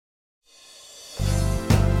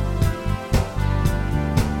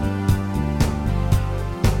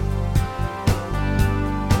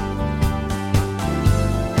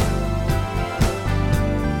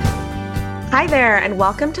Hi there, and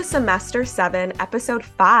welcome to Semester 7, Episode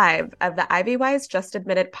 5 of the IvyWise Just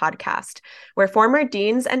Admitted podcast, where former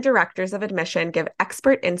deans and directors of admission give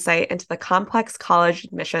expert insight into the complex college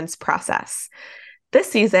admissions process.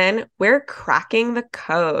 This season, we're cracking the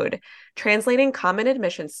code, translating common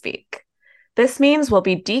admissions speak. This means we'll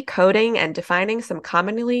be decoding and defining some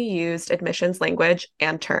commonly used admissions language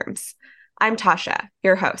and terms. I'm Tasha,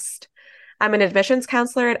 your host. I'm an admissions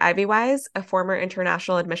counselor at IvyWise, a former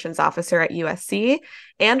international admissions officer at USC,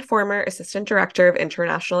 and former assistant director of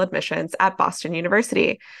international admissions at Boston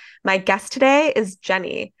University. My guest today is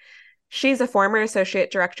Jenny. She's a former associate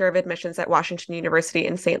director of admissions at Washington University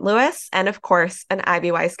in St. Louis, and of course, an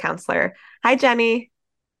IvyWise counselor. Hi, Jenny.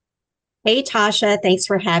 Hey, Tasha, thanks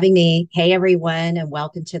for having me. Hey, everyone, and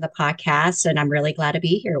welcome to the podcast. And I'm really glad to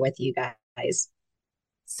be here with you guys.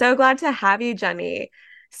 So glad to have you, Jenny.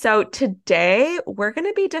 So today we're going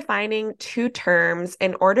to be defining two terms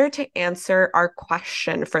in order to answer our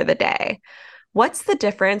question for the day. What's the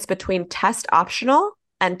difference between test optional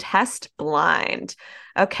and test blind?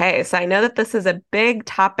 Okay, so I know that this is a big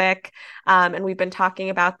topic, and we've been talking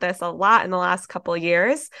about this a lot in the last couple of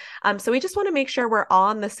years. So we just want to make sure we're all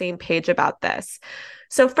on the same page about this.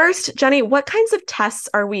 So first, Jenny, what kinds of tests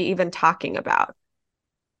are we even talking about?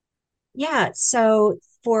 Yeah, so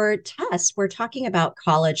for tests, we're talking about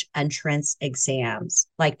college entrance exams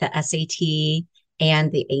like the SAT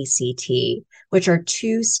and the ACT, which are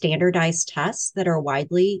two standardized tests that are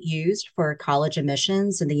widely used for college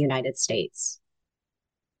admissions in the United States.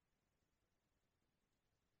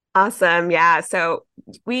 Awesome. Yeah. So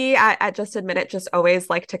we at Just Admit It just always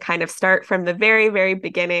like to kind of start from the very, very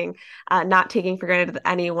beginning, not taking for granted that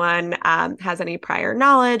anyone has any prior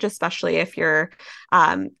knowledge, especially if you're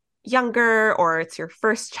younger or it's your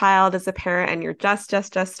first child as a parent and you're just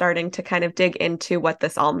starting to kind of dig into what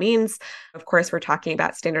this all means. Of course, we're talking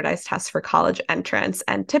about standardized tests for college entrance,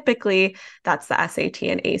 and typically that's the SAT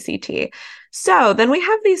and ACT. So then we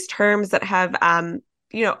have these terms that have,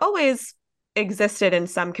 always existed in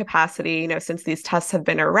some capacity, since these tests have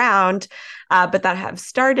been around, but that have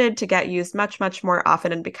started to get used much, much more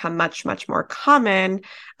often and become much, much more common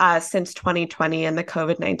since 2020 and the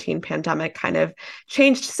COVID-19 pandemic kind of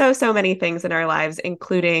changed so many things in our lives,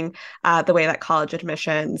 including the way that college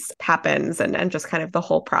admissions happens and just kind of the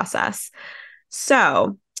whole process.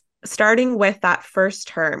 So starting with that first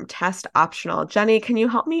term, test optional. Jenny, can you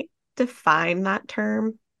help me define that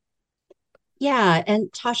term? Yeah,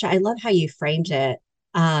 and Tasha, I love how you framed it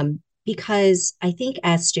because I think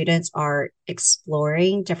as students are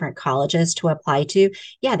exploring different colleges to apply to,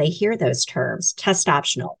 yeah, they hear those terms, test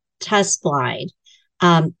optional, test blind.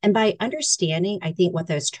 And by understanding, I think what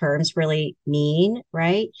those terms really mean,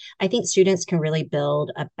 right? I think students can really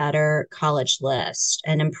build a better college list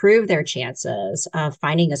and improve their chances of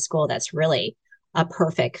finding a school that's really a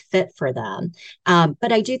perfect fit for them.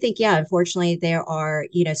 But I do think, yeah, unfortunately, there are,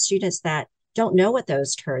 students that don't know what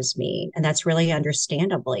those terms mean. And that's really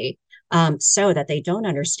understandably so that they don't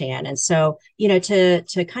understand. And so,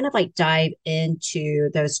 to kind of like dive into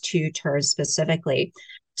those two terms specifically,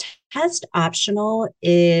 test optional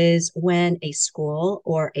is when a school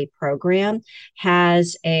or a program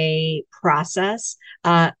has a process,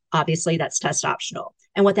 obviously that's test optional.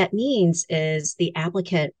 And what that means is the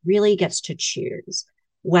applicant really gets to choose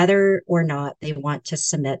whether or not they want to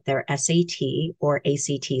submit their SAT or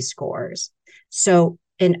ACT scores. So,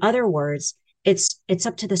 in other words, it's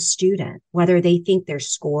up to the student whether they think their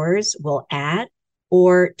scores will add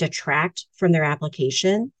or detract from their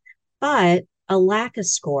application, but a lack of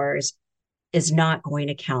scores is not going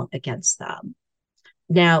to count against them.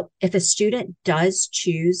 Now, if a student does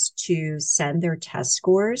choose to send their test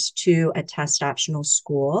scores to a test optional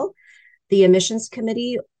school, the admissions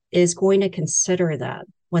committee is going to consider them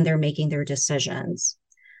when they're making their decisions.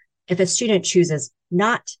 If a student chooses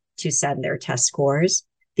not to send their test scores,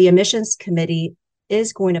 the admissions committee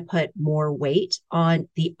is going to put more weight on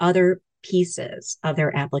the other pieces of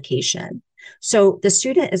their application. So the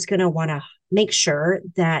student is going to want to make sure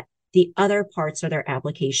that the other parts of their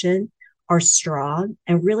application are strong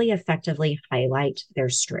and really effectively highlight their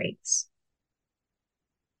strengths.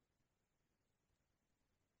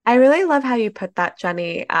 I really love how you put that,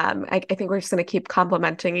 Jenny. I think we're just going to keep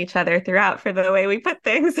complimenting each other throughout for the way we put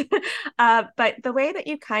things. But the way that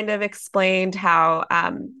you kind of explained how,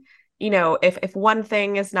 if one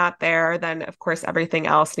thing is not there, then of course everything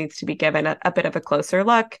else needs to be given a bit of a closer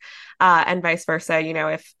look, and vice versa.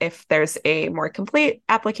 If there's a more complete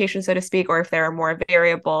application, so to speak, or if there are more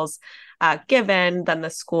variables given, then the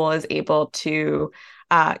school is able to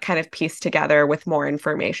kind of piece together with more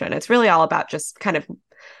information. It's really all about just kind of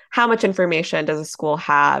how much information does a school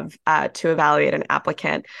have to evaluate an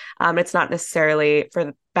applicant. It's not necessarily for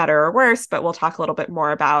the better or worse, but we'll talk a little bit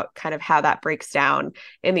more about kind of how that breaks down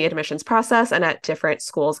in the admissions process and at different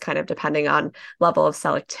schools, kind of depending on level of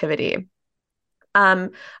selectivity. Um,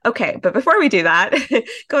 okay, but before we do that,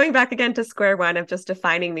 going back again to square one of just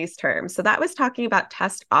defining these terms. So that was talking about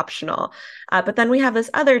test optional. But then we have this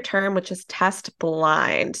other term, which is test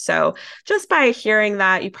blind. So just by hearing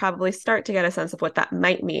that, you probably start to get a sense of what that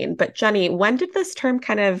might mean. But Jenny, when did this term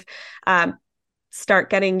kind of start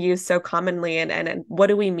getting used so commonly? And what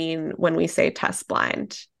do we mean when we say test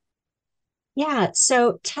blind? Yeah,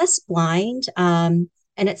 so test blind,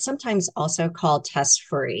 and it's sometimes also called test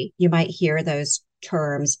free. You might hear those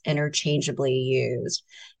terms interchangeably used.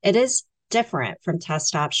 It is different from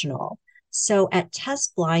test optional. So at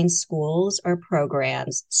test blind schools or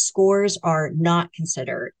programs, scores are not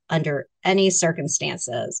considered under any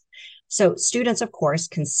circumstances. So students, of course,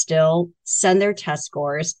 can still send their test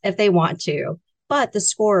scores if they want to, but the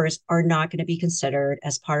scores are not going to be considered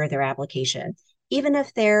as part of their application even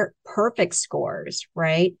if they're perfect scores,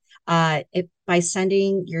 right? By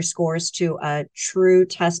sending your scores to a true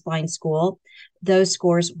test blind school, those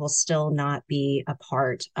scores will still not be a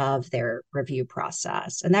part of their review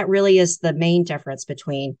process. And that really is the main difference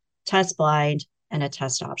between test blind and a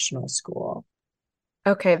test optional school.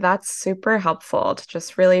 Okay, that's super helpful to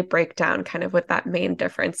just really break down kind of what that main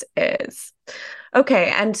difference is. Okay,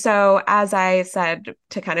 and so as I said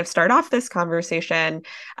to kind of start off this conversation,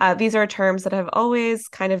 these are terms that have always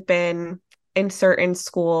kind of been in certain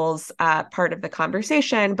schools part of the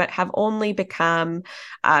conversation, but have only become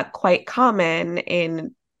quite common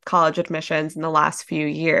in college admissions in the last few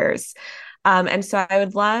years. And so I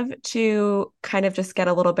would love to kind of just get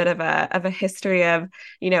a little bit of a history of,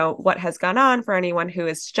 what has gone on for anyone who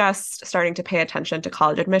is just starting to pay attention to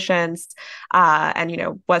college admissions,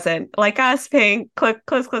 and wasn't like us paying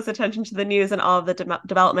close attention to the news and all of the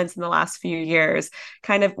developments in the last few years.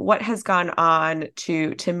 Kind of what has gone on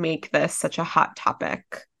to make this such a hot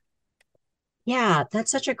topic. Yeah, that's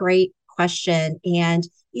such a great question. And,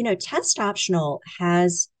 test optional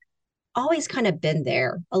has always kind of been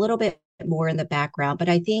there, a little bit more in the background. But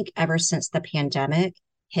I think ever since the pandemic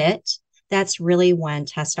hit, that's really when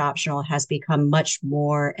test optional has become much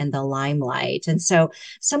more in the limelight. And so,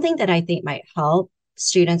 something that I think might help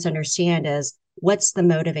students understand is what's the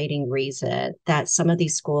motivating reason that some of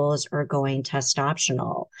these schools are going test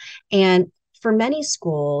optional. And for many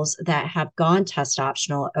schools that have gone test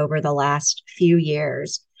optional over the last few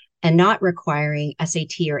years, and not requiring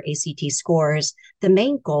SAT or ACT scores, the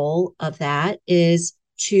main goal of that is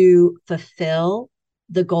to fulfill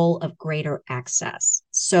the goal of greater access.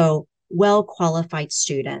 So well qualified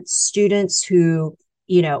students who,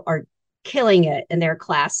 are killing it in their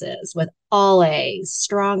classes with all A's,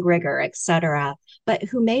 strong rigor, et cetera, but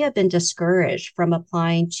who may have been discouraged from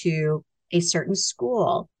applying to a certain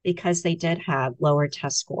school because they did have lower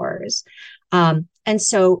test scores. And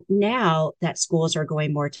so now that schools are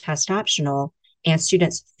going more test optional and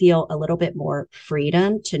students feel a little bit more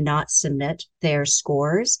freedom to not submit their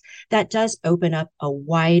scores, that does open up a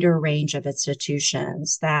wider range of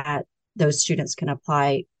institutions that those students can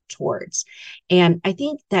apply towards. And I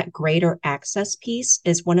think that greater access piece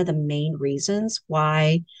is one of the main reasons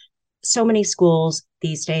why so many schools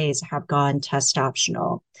these days have gone test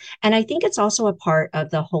optional. And I think it's also a part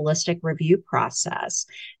of the holistic review process.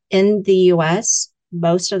 In the US,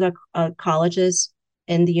 most of the colleges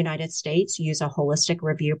in the United States use a holistic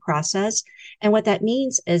review process. And what that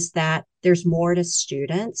means is that there's more to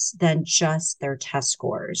students than just their test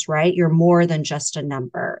scores, right? You're more than just a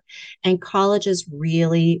number. And colleges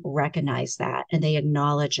really recognize that and they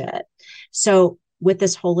acknowledge it. So with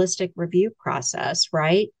this holistic review process,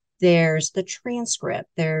 right? There's the transcript,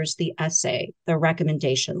 there's the essay, the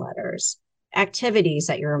recommendation letters, activities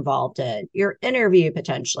that you're involved in, your interview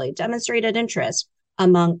potentially, demonstrated interest,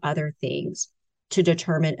 among other things to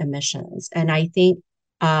determine admissions. And I think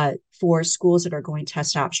for schools that are going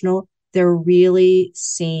test optional, they're really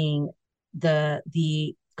seeing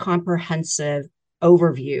the comprehensive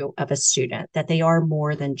overview of a student, that they are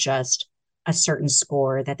more than just a certain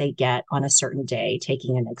score that they get on a certain day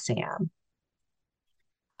taking an exam.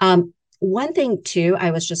 One thing too,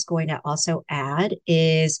 I was just going to also add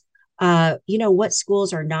is, what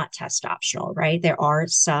schools are not test optional, right? There are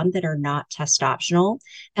some that are not test optional.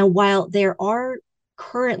 And while there are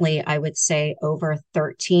currently, I would say, over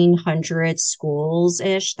 1,300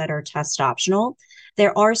 schools-ish that are test optional,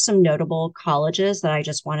 there are some notable colleges that I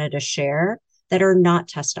just wanted to share that are not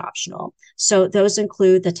test optional. So those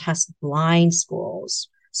include the test blind schools.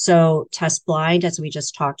 So test blind, as we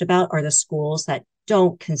just talked about, are the schools that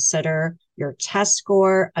don't consider your test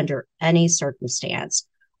score under any circumstance.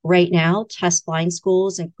 Right now, test blind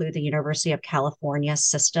schools include the University of California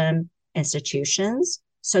system institutions.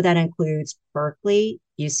 So that includes Berkeley,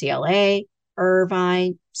 UCLA,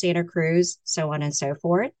 Irvine, Santa Cruz, so on and so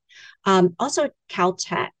forth. Also,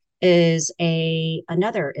 Caltech is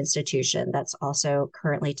another institution that's also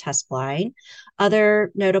currently test blind.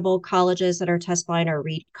 Other notable colleges that are test blind are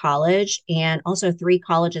Reed College and also three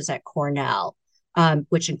colleges at Cornell,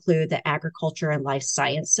 which include the Agriculture and Life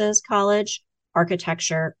Sciences College,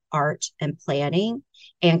 Architecture, Art, and Planning,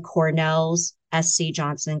 and Cornell's SC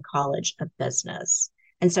Johnson College of Business.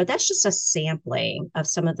 And so that's just a sampling of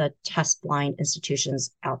some of the test blind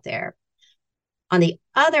institutions out there. On the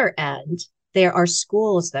other end, there are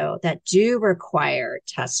schools, though, that do require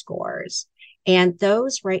test scores. And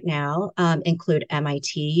those right now include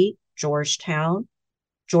MIT, Georgetown,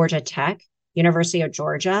 Georgia Tech, University of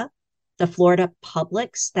Georgia, the Florida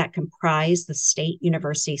publics that comprise the state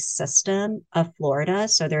university system of Florida.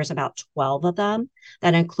 So there's about 12 of them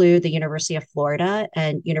that include the University of Florida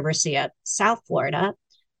and University of South Florida.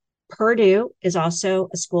 Purdue is also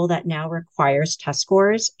a school that now requires test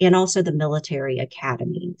scores, and also the military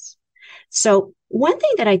academies. So one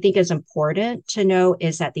thing that I think is important to know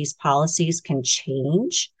is that these policies can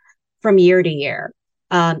change from year to year.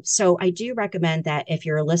 So I do recommend that if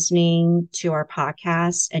you're listening to our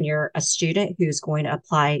podcast and you're a student who's going to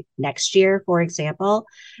apply next year, for example,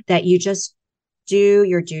 that you just do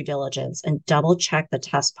your due diligence and double check the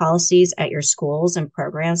test policies at your schools and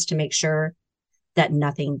programs to make sure that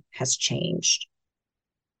nothing has changed.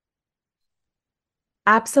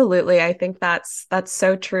 Absolutely. I think that's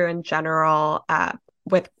so true in general.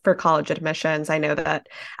 With for college admissions, I know that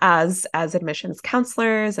as admissions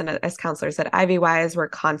counselors and as counselors at IvyWise, we're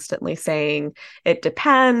constantly saying it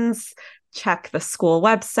depends. Check the school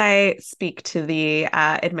website, speak to the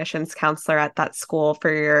admissions counselor at that school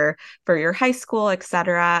for your high school,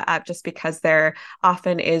 etc. Just because there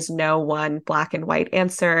often is no one black and white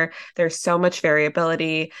answer. There's so much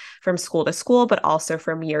variability from school to school, but also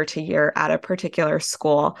from year to year at a particular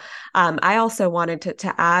school. I also wanted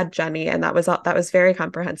to add, Jenny, and that was very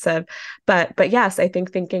comprehensive. But yes, I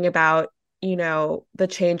think thinking about the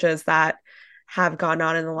changes that have gone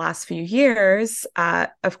on in the last few years.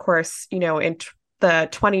 Of course, in the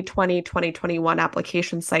 2020-2021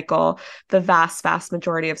 application cycle, the vast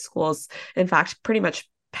majority of schools, in fact, pretty much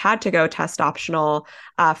had to go test optional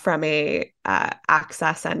from a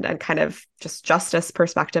access and kind of just justice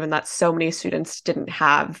perspective, and that so many students didn't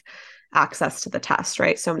have access to the test,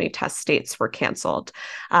 right? So many test states were canceled,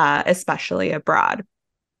 especially abroad.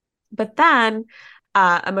 But then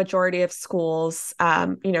a majority of schools,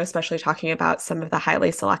 especially talking about some of the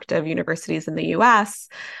highly selective universities in the US,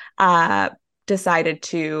 decided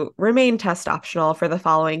to remain test optional for the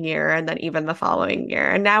following year and then even the following year.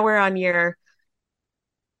 And now are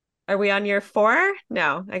we on year 4?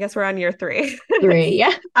 No, I guess we're on year 3. 3,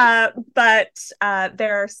 yeah. But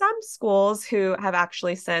there are some schools who have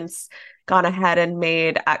actually since gone ahead and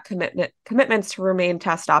made commitments to remain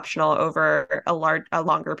test optional over a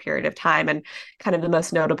longer period of time. And kind of the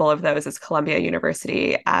most notable of those is Columbia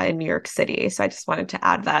University in New York City. So I just wanted to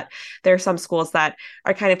add that there are some schools that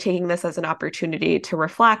are kind of taking this as an opportunity to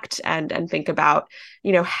reflect and think about,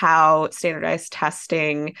 how standardized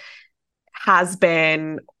testing has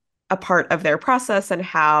been a part of their process and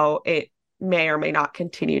how it may or may not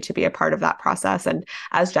continue to be a part of that process. And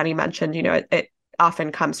as Jenny mentioned, it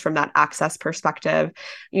often comes from that access perspective.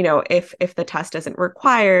 If the test isn't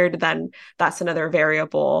required, then that's another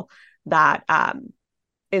variable that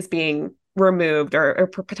is being removed, or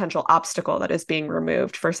potential obstacle that is being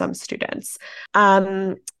removed for some students.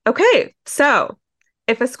 Okay, so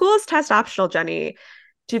if a school is test optional, Jenny,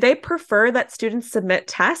 do they prefer that students submit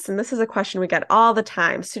tests? And this is a question we get all the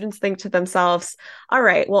time. Students think to themselves, all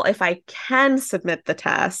right, well, if I can submit the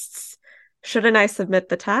tests, shouldn't I submit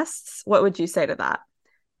the tests? What would you say to that?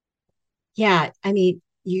 Yeah, I mean,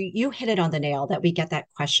 you hit it on the nail that we get that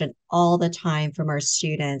question all the time from our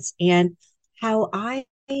students. And how I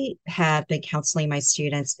have been counseling my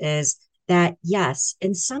students is that, yes,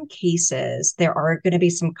 in some cases, there are going to be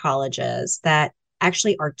some colleges that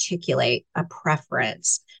actually articulate a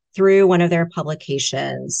preference through one of their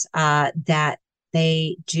publications that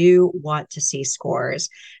they do want to see scores.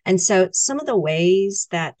 And so some of the ways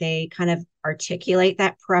that they kind of articulate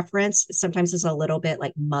that preference sometimes is a little bit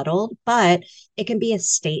like muddled, but it can be a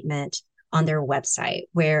statement on their website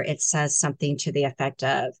where it says something to the effect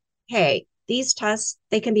of, hey, these tests,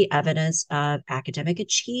 they can be evidence of academic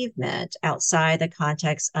achievement outside the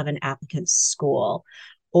context of an applicant's school.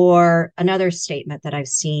 Or another statement that I've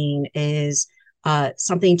seen is,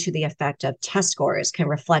 something to the effect of test scores can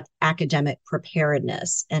reflect academic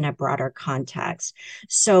preparedness in a broader context.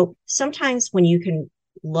 So sometimes when you can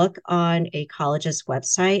look on a college's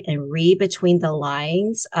website and read between the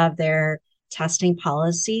lines of their testing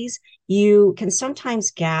policies, you can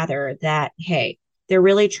sometimes gather that, hey, they're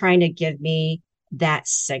really trying to give me that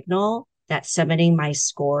signal that submitting my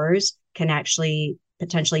scores can actually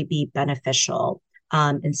potentially be beneficial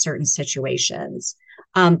in certain situations.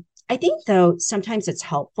 I think, though, sometimes it's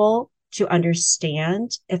helpful to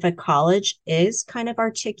understand if a college is kind of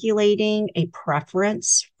articulating a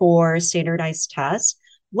preference for standardized tests,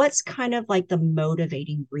 what's kind of like the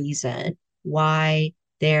motivating reason why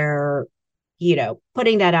they're,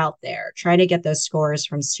 putting that out there, trying to get those scores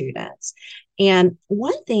from students. And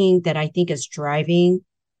one thing that I think is driving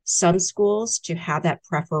some schools to have that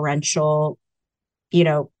preferential,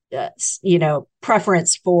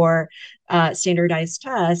 preference for standardized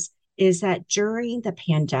tests is that during the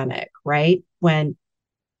pandemic, right, when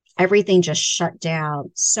everything just shut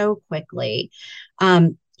down so quickly,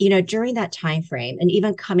 during that time frame, and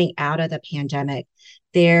even coming out of the pandemic,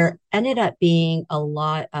 there ended up being a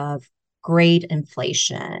lot of grade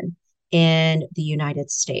inflation in the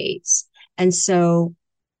United States. And so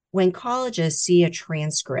when colleges see a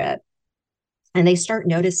transcript and they start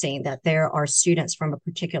noticing that there are students from a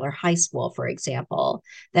particular high school, for example,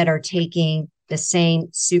 that are taking the same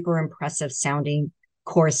super impressive sounding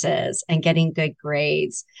courses and getting good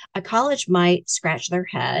grades, a college might scratch their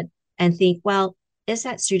head and think, well, is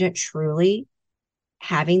that student truly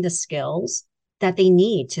having the skills that they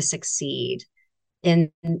need to succeed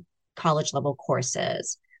in college level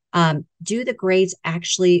courses? Do the grades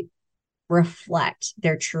actually reflect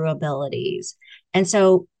their true abilities? And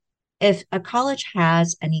so if a college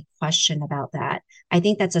has any question about that, I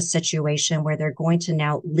think that's a situation where they're going to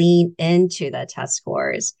now lean into the test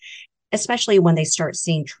scores, especially when they start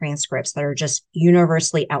seeing transcripts that are just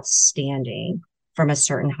universally outstanding from a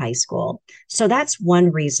certain high school. So that's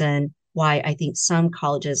one reason why I think some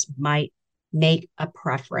colleges might make a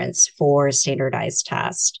preference for standardized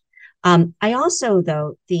tests. I also,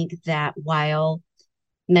 though, think that while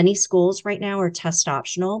many schools right now are test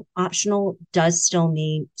optional, optional does still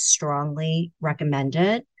mean strongly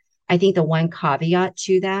recommended. I think the one caveat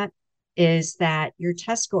to that is that your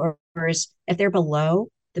test scores, if they're below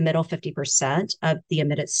the middle 50% of the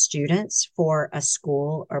admitted students for a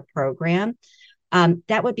school or program,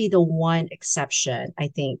 that would be the one exception, I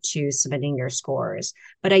think, to submitting your scores.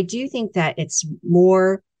 But I do think that it's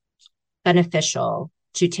more beneficial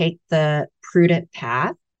to take the prudent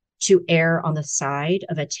path to err on the side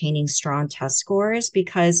of attaining strong test scores,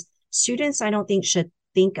 because students, I don't think, should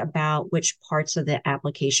think about which parts of the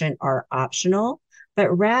application are optional,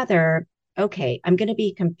 but rather, okay, I'm going to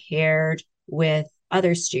be compared with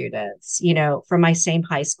other students, from my same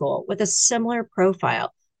high school with a similar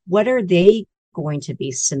profile. What are they going to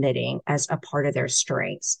be submitting as a part of their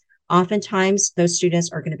strengths? Oftentimes, those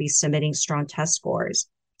students are going to be submitting strong test scores.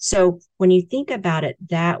 So when you think about it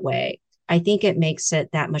that way, I think it makes it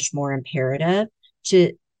that much more imperative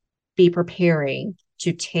to be preparing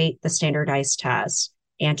to take the standardized tests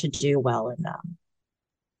and to do well in them.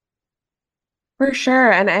 For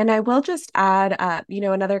sure. And I will just add,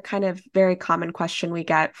 another kind of very common question we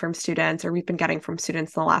get from students, or we've been getting from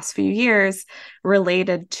students in the last few years,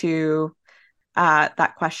 related to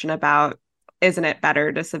that question about, isn't it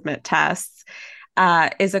better to submit tests,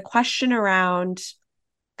 is a question around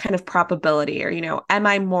kind of probability, or, am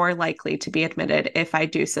I more likely to be admitted if I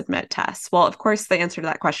do submit tests? Well, of course, the answer to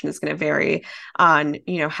that question is going to vary on,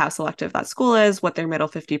 how selective that school is, what their middle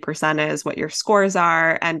 50% is, what your scores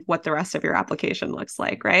are, and what the rest of your application looks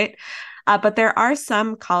like, right? But there are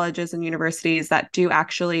some colleges and universities that do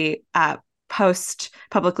actually post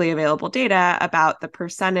publicly available data about the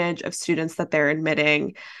percentage of students that they're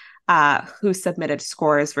admitting who submitted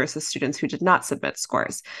scores versus students who did not submit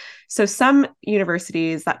scores. So some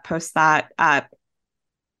universities that post that,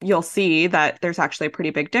 you'll see that there's actually a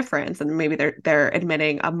pretty big difference, and maybe they're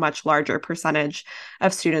admitting a much larger percentage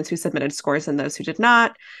of students who submitted scores than those who did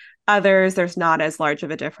not. Others, there's not as large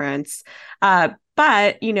of a difference. But,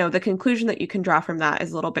 the conclusion that you can draw from that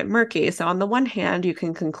is a little bit murky. So on the one hand, you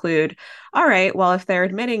can conclude, all right, well, if they're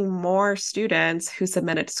admitting more students who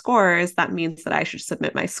submitted scores, that means that I should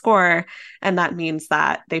submit my score. And that means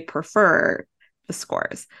that they prefer the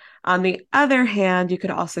scores. On the other hand, you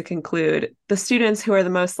could also conclude the students who are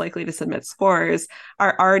the most likely to submit scores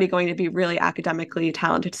are already going to be really academically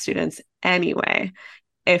talented students anyway,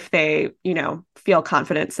 if they, feel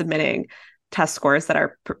confident submitting test scores that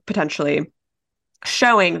are potentially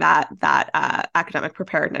showing that academic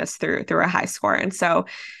preparedness through a high score. And so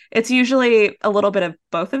it's usually a little bit of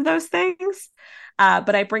both of those things.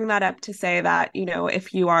 But I bring that up to say that,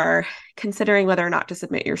 if you are considering whether or not to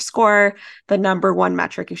submit your score, the number one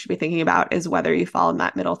metric you should be thinking about is whether you fall in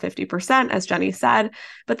that middle 50%, as Jenny said.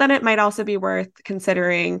 But then it might also be worth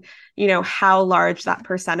considering, how large that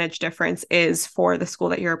percentage difference is for the school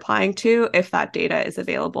that you're applying to, if that data is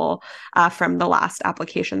available from the last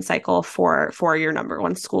application cycle for your number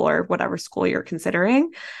one school or whatever school you're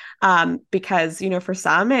considering. Because, for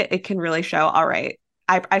some, it can really show, all right,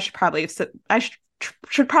 I should probably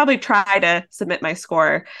try to submit my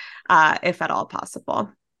score if at all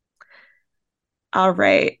possible. All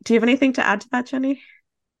right. Do you have anything to add to that, Jenny?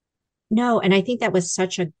 No, and I think that was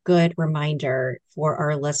such a good reminder for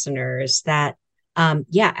our listeners that,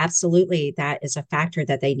 yeah, absolutely, that is a factor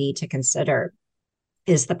that they need to consider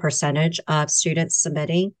is the percentage of students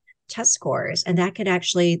submitting test scores. And that could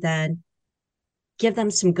actually then give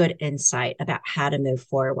them some good insight about how to move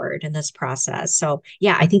forward in this process. So,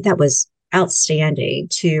 yeah, I think that was outstanding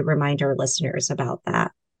to remind our listeners about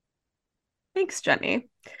that. Thanks, Jenny.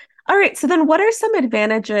 All right. So then what are some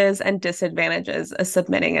advantages and disadvantages of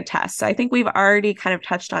submitting a test? So I think we've already kind of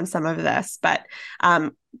touched on some of this, but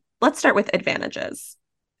let's start with advantages.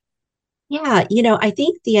 Yeah, I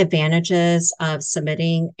think the advantages of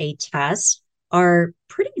submitting a test are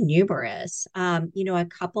pretty numerous. A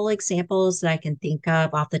couple examples that I can think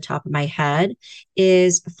of off the top of my head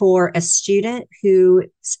is for a student whose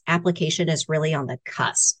application is really on the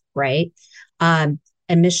cusp, right?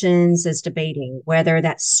 Admissions is debating whether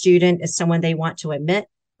that student is someone they want to admit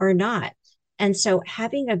or not. And so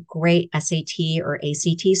having a great SAT or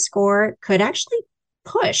ACT score could actually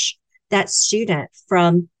push that student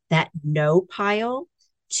from that no pile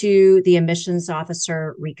to the admissions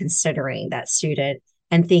officer reconsidering that student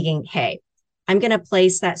and thinking, hey, I'm going to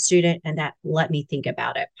place that student in that let me think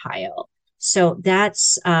about it pile. So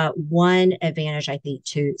that's one advantage, I think,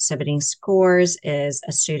 to submitting scores is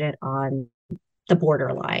a student on the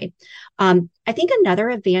borderline. I think another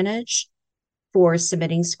advantage for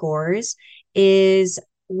submitting scores is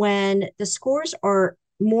when the scores are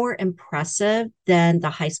more impressive than the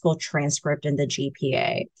high school transcript and the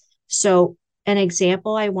GPA. So an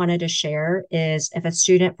example I wanted to share is if a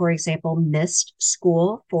student, for example, missed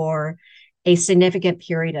school for a significant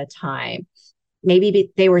period of time,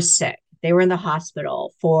 maybe they were sick, they were in the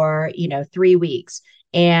hospital for, 3 weeks,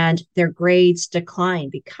 and their grades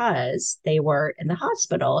declined because they were in the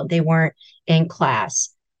hospital and they weren't in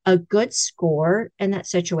class. A good score in that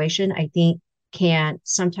situation, I think, can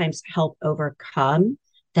sometimes help overcome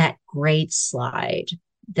that grade slide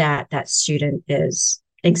that student is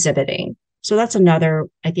exhibiting. So that's another,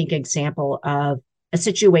 I think, example of a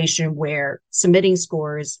situation where submitting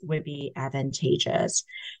scores would be advantageous.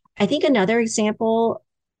 I think another example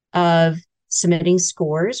of submitting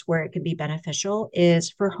scores where it could be beneficial is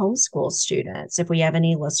for homeschool students. If we have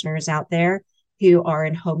any listeners out there who are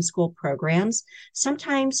in homeschool programs,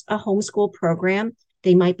 sometimes a homeschool program,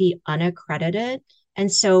 they might be unaccredited.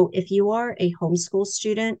 And so if you are a homeschool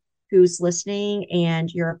student who's listening and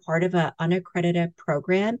you're a part of an unaccredited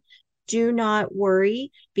program, do not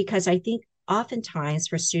worry, because I think oftentimes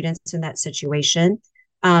for students in that situation,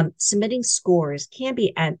 submitting scores can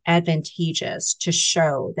be advantageous to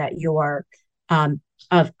show that you're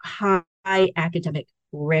of high academic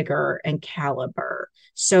rigor and caliber.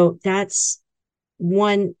 So that's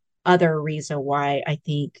one other reason why I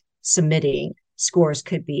think submitting scores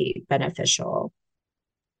could be beneficial.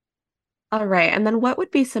 All right. And then what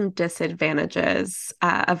would be some disadvantages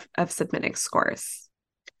of submitting scores?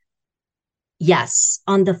 Yes.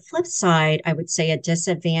 On the flip side, I would say a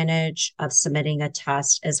disadvantage of submitting a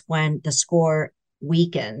test is when the score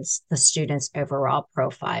weakens the student's overall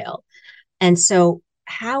profile. And so,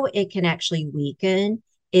 how it can actually weaken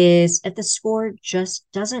is if the score just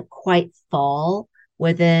doesn't quite fall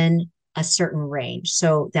within a certain range.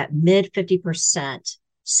 So, that mid 50%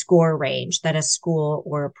 score range that a school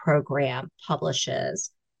or a program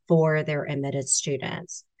publishes for their admitted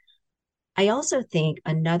students. I also think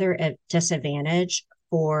another disadvantage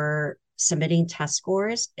for submitting test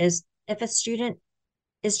scores is if a student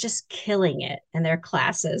is just killing it in their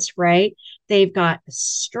classes, right? They've got a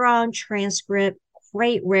strong transcript,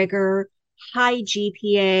 great rigor, high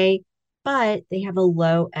GPA, but they have a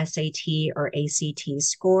low SAT or ACT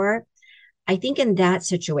score. I think in that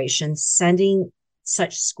situation, sending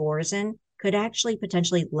such scores in could actually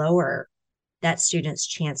potentially lower that student's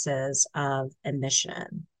chances of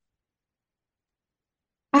admission.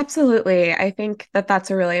 Absolutely. I think that that's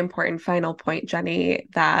a really important final point, Jenny,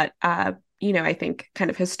 that, I think kind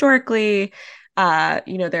of historically,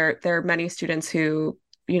 There are many students who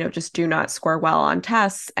just do not score well on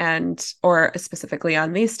tests and or specifically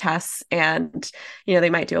on these tests, and they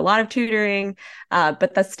might do a lot of tutoring,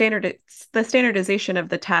 but the standardization of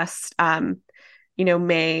the test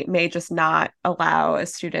may just not allow a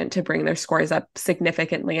student to bring their scores up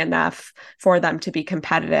significantly enough for them to be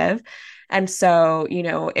competitive. And so,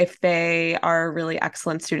 if they are a really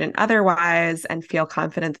excellent student otherwise and feel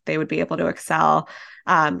confident that they would be able to excel,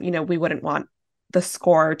 we wouldn't want the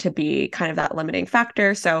score to be kind of that limiting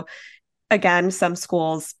factor. So again, some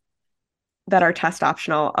schools that are test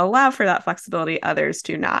optional allow for that flexibility, others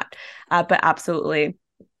do not. But absolutely,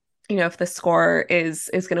 if the score is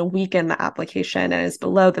going to weaken the application and is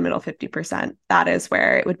below the middle 50%, that is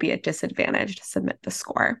where it would be a disadvantage to submit the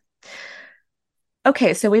score.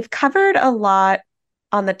 Okay, so we've covered a lot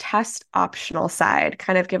on the test optional side,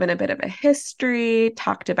 kind of given a bit of a history,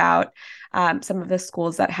 talked about some of the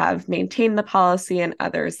schools that have maintained the policy and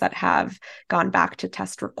others that have gone back to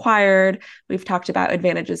test required. We've talked about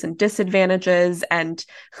advantages and disadvantages and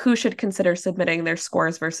who should consider submitting their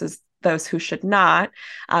scores versus those who should not.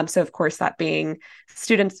 So of course, that being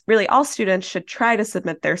students, really all students should try to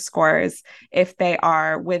submit their scores if they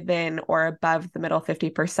are within or above the middle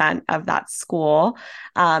 50% of that school.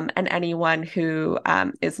 And anyone who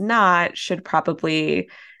is not should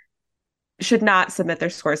not submit their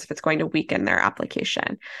scores if it's going to weaken their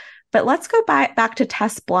application. But let's go back to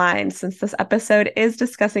test blind, since this episode is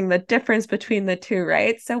discussing the difference between the two,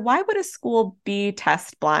 right? So why would a school be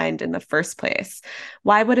test blind in the first place?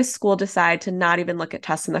 Why would a school decide to not even look at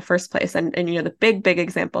tests in the first place? And the big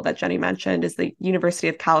example that Jenny mentioned is the University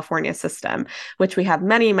of California system, which we have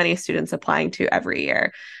many, many students applying to every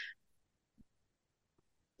year.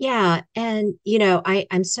 Yeah. And,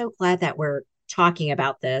 I'm so glad that we're talking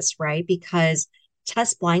about this, right? Because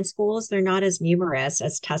test blind schools, they're not as numerous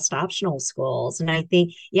as test optional schools. And I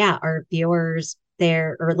think, yeah, our viewers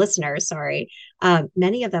there or listeners, sorry,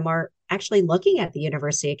 many of them are actually looking at the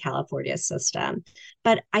University of California system.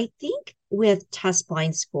 But I think with test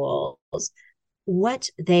blind schools, what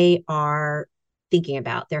they are thinking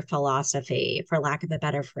about, their philosophy, for lack of a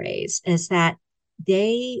better phrase, is that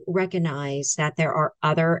they recognize that there are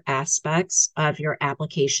other aspects of your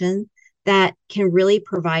application that can really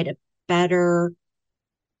provide a better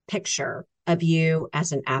picture of you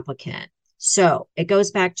as an applicant. So it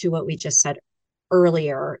goes back to what we just said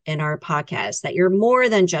earlier in our podcast, that you're more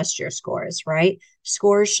than just your scores, right?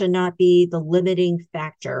 Scores should not be the limiting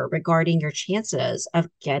factor regarding your chances of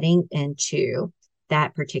getting into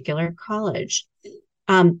that particular college.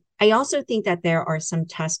 I also think that there are some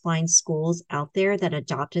test blind schools out there that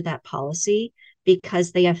adopted that policy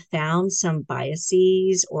because they have found some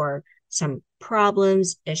biases or some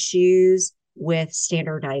problems, issues with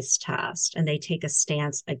standardized tests, and they take a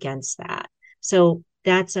stance against that. So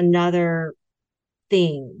that's another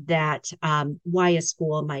thing that why a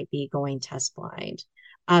school might be going test blind.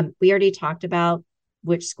 We already talked about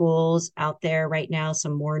which schools out there right now,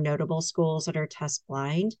 some more notable schools that are test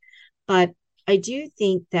blind, but I do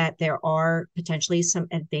think that there are potentially some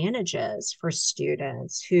advantages for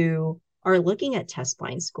students who are looking at test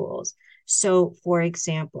blind schools. So, for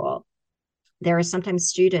example, there are sometimes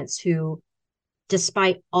students who,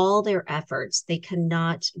 despite all their efforts, they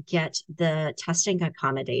cannot get the testing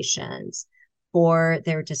accommodations for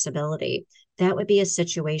their disability. That would be a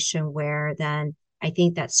situation where then I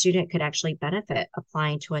think that student could actually benefit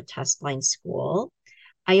applying to a test blind school.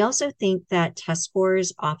 I also think that test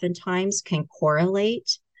scores oftentimes can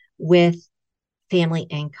correlate with family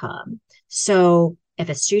income. So if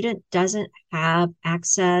a student doesn't have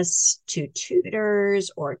access to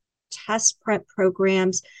tutors or test prep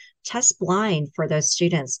programs, test blind for those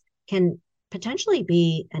students can potentially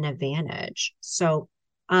be an advantage. So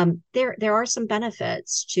there are some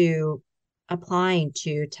benefits to applying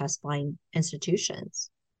to test blind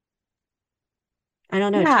institutions. I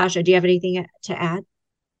don't know, Yeah, Tasha, do you have anything to add?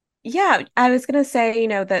 Yeah, I was going to say,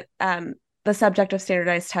 that the subject of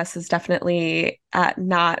standardized tests is definitely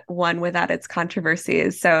not one without its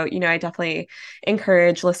controversies. So, I definitely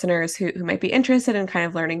encourage listeners who might be interested in kind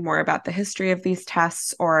of learning more about the history of these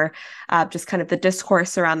tests or just kind of the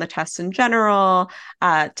discourse around the tests in general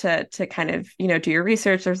to kind of, do your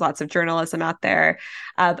research. There's lots of journalism out there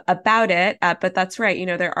about it. But that's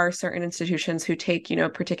right. There are certain institutions who take, a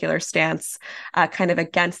particular stance kind of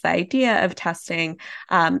against the idea of testing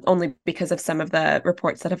only because of some of the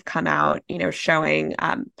reports that have come out, showing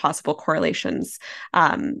possible correlations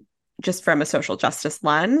just from a social justice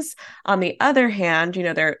lens. On the other hand,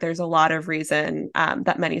 there's a lot of reason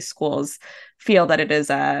that many schools feel that it is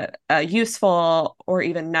a useful or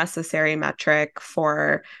even necessary metric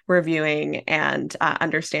for reviewing and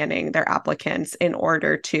understanding their applicants in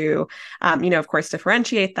order to, of course,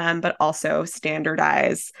 differentiate them, but also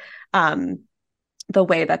standardize the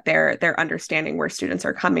way that they're understanding where students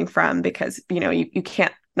are coming from, because you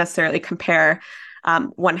can't necessarily compare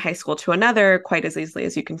one high school to another quite as easily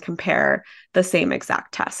as you can compare the same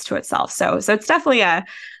exact test to itself. So it's definitely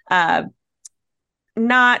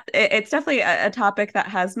it's definitely a topic that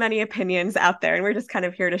has many opinions out there, and we're just kind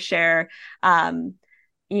of here to share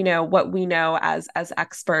what we know as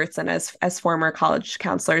experts and as former college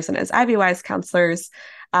counselors and as IvyWise counselors,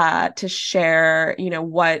 to share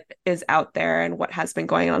what is out there and what has been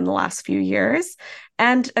going on in the last few years,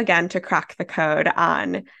 and again to crack the code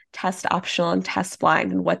on test optional and test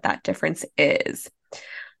blind and what that difference is.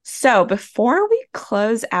 So before we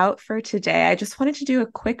close out for today, I just wanted to do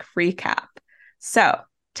a quick recap. So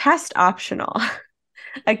test optional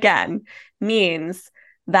again means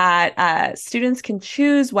that students can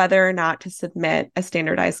choose whether or not to submit a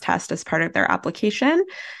standardized test as part of their application.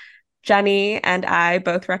 Jenny and I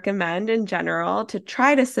both recommend in general to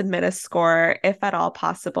try to submit a score if at all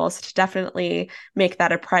possible. So to definitely make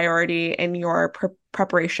that a priority in your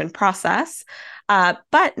preparation process,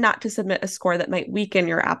 but not to submit a score that might weaken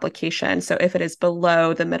your application. So if it is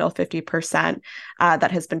below the middle 50%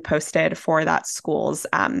 that has been posted for that school's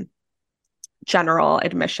general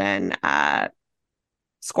admission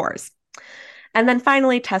scores. And then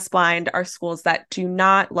finally, test blind are schools that do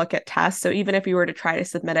not look at tests. So even if you were to try to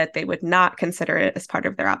submit it, they would not consider it as part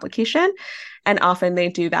of their application. And often they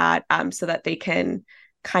do that so that they can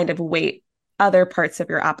kind of weight other parts of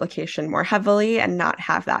your application more heavily and not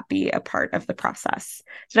have that be a part of the process.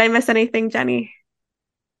 Did I miss anything, Jenny?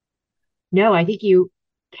 No, I think you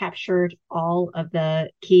captured all of the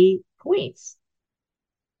key points.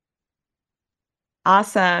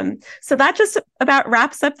 Awesome. So that just about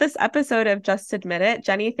wraps up this episode of Just Admit It.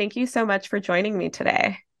 Jenny, thank you so much for joining me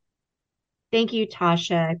today. Thank you,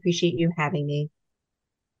 Tasha. I appreciate you having me.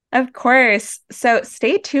 Of course. So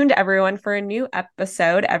stay tuned, everyone, for a new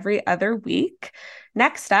episode every other week.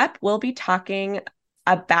 Next up, we'll be talking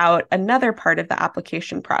about another part of the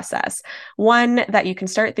application process, one that you can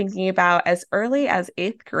start thinking about as early as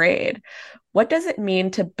 8th grade. What does it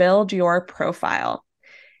mean to build your profile?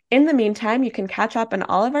 In the meantime, you can catch up on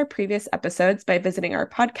all of our previous episodes by visiting our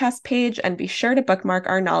podcast page, and be sure to bookmark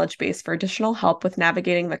our knowledge base for additional help with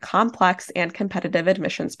navigating the complex and competitive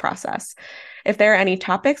admissions process. If there are any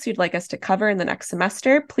topics you'd like us to cover in the next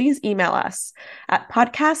semester, please email us at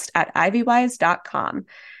podcast@ivywise.com.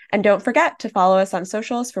 And don't forget to follow us on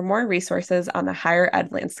socials for more resources on the higher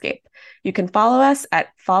ed landscape. You can follow us at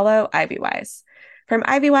Follow IvyWise. From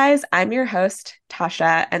IvyWise, I'm your host,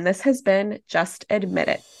 Tasha, and this has been Just Admit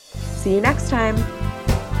It. See you next time.